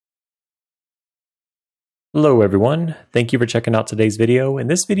Hello everyone, thank you for checking out today's video. In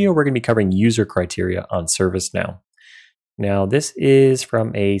this video, we're going to be covering user criteria on ServiceNow. Now, this is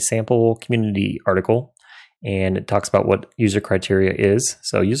from a sample community article, and it talks about what user criteria is.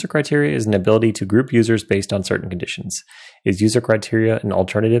 So user criteria is an ability to group users based on certain conditions. Is user criteria an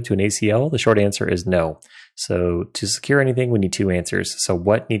alternative to an ACL? The short answer is no. So to secure anything, we need two answers. So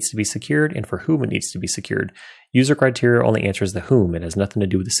what needs to be secured and for whom it needs to be secured. User criteria only answers the whom. It has nothing to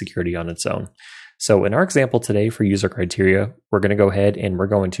do with the security on its own. So in our example today for user criteria, we're going to go ahead and we're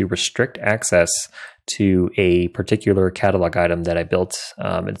going to restrict access to a particular catalog item that I built.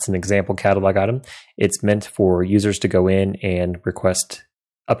 It's an example catalog item. It's meant for users to go in and request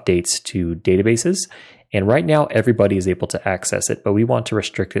updates to databases. And right now, everybody is able to access it, but we want to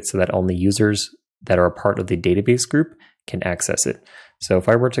restrict it so that only users that are a part of the database group can access it. So if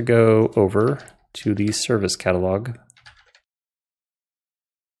I were to go over to the service catalog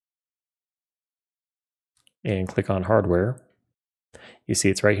and click on hardware, you see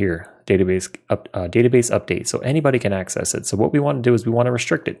it's right here, database update. So anybody can access it. So what we want to do is we want to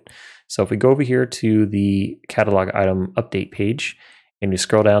restrict it. So if we go over here to the catalog item update page and you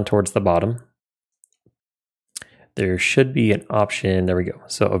scroll down towards the bottom, there should be an option. There we go.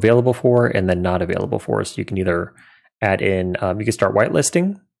 So available for and then not available for. So you can either add in, you can start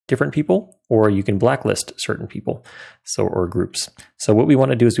whitelisting different people, or you can blacklist certain people, or groups. So what we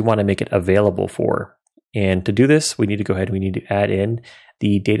want to do is we want to make it available for. And to do this, we need to go ahead and we need to add in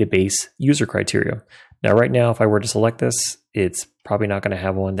the database user criteria. Now, right now, if I were to select this, it's probably not going to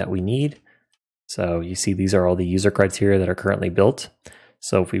have one that we need. So you see, these are all the user criteria that are currently built.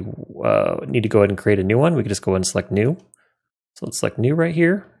 So if we need to go ahead and create a new one, we can just go ahead and select new. So let's select new right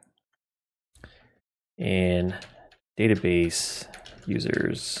here. And database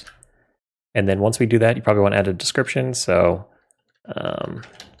users. And then once we do that, you probably want to add a description. So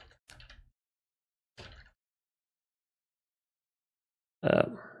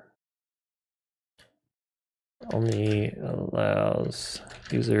only allows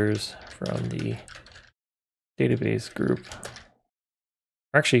users from the database group.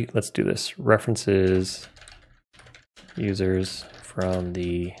 Actually, let's do this. References users from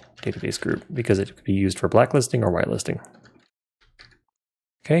the database group, because it could be used for blacklisting or whitelisting.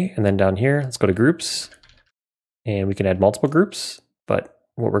 Okay, and then down here, let's go to groups, and we can add multiple groups, but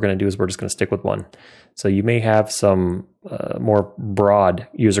what we're going to do is we're just going to stick with one. So you may have some more broad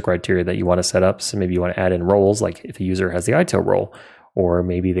user criteria that you want to set up. So maybe you want to add in roles, like if a user has the ITIL role, or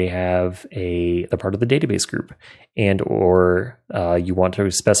maybe they have they're part of the database group, and or you want to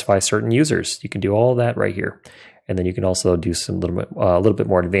specify certain users. You can do all of that right here, and then you can also do some a little bit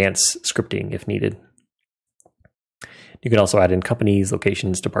more advanced scripting if needed. You can also add in companies,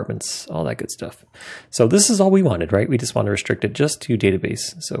 locations, departments, all that good stuff. So this is all we wanted, right? We just want to restrict it just to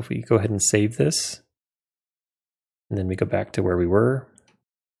database. So if we go ahead and save this, and then we go back to where we were,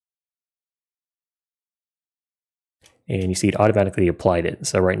 and you see it automatically applied it.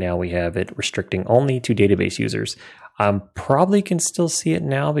 So right now we have it restricting only to database users. Probably can still see it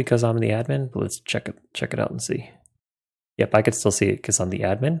now because I'm the admin, but let's check it out and see. Yep, I could still see it because I'm the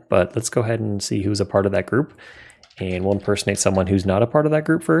admin, but let's go ahead and see who's a part of that group. And we'll impersonate someone who's not a part of that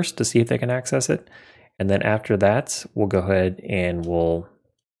group first to see if they can access it. And then after that, we'll go ahead and we'll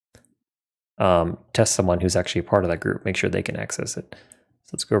test someone who's actually a part of that group, make sure they can access it. So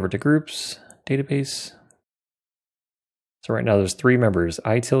let's go over to groups, database. So right now there's 3 members,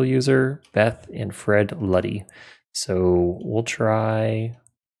 ITIL user, Beth, and Fred Luddy. So let's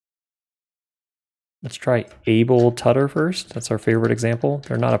try Abel Tutter first. That's our favorite example.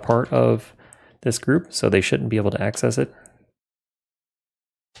 They're not a part of this group, so they shouldn't be able to access it.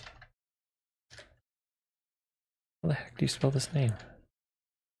 How the heck do you spell this name?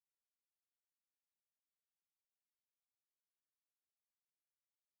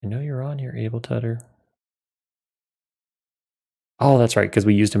 I know you're on here, Abel Tutter. Oh, that's right, because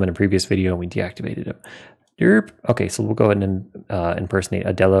we used him in a previous video and we deactivated him. Derp. Okay, so we'll go ahead and impersonate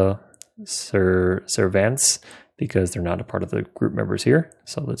Adela Servants because they're not a part of the group members here.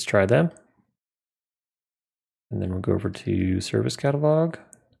 So let's try them. And then we'll go over to service catalog,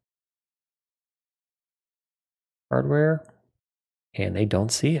 hardware, and they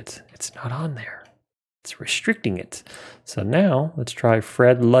don't see it. It's not on there. It's restricting it. So now let's try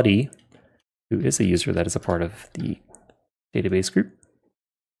Fred Luddy, who is a user that is a part of the database group.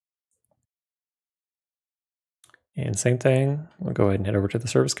 And same thing, we'll go ahead and head over to the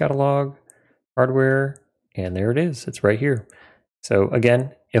service catalog, hardware, and there it is. It's right here. So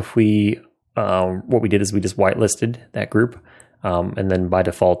again, if we what we did is we just whitelisted that group, and then by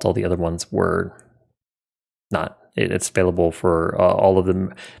default all the other ones were not it's available for all of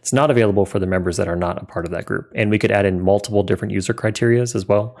them. It's not available for the members that are not a part of that group. And we could add in multiple different user criterias as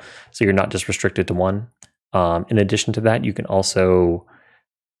well. So you're not just restricted to one. In addition to that, you can also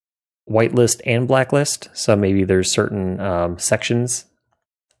whitelist and blacklist. So maybe there's certain sections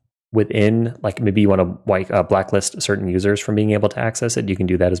within, like maybe you want to blacklist certain users from being able to access it. You can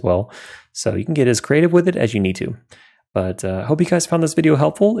do that as well. So you can get as creative with it as you need to. But I hope you guys found this video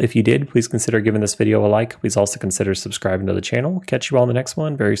helpful. If you did, please consider giving this video a like. Please also consider subscribing to the channel. Catch you all in the next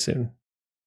one very soon.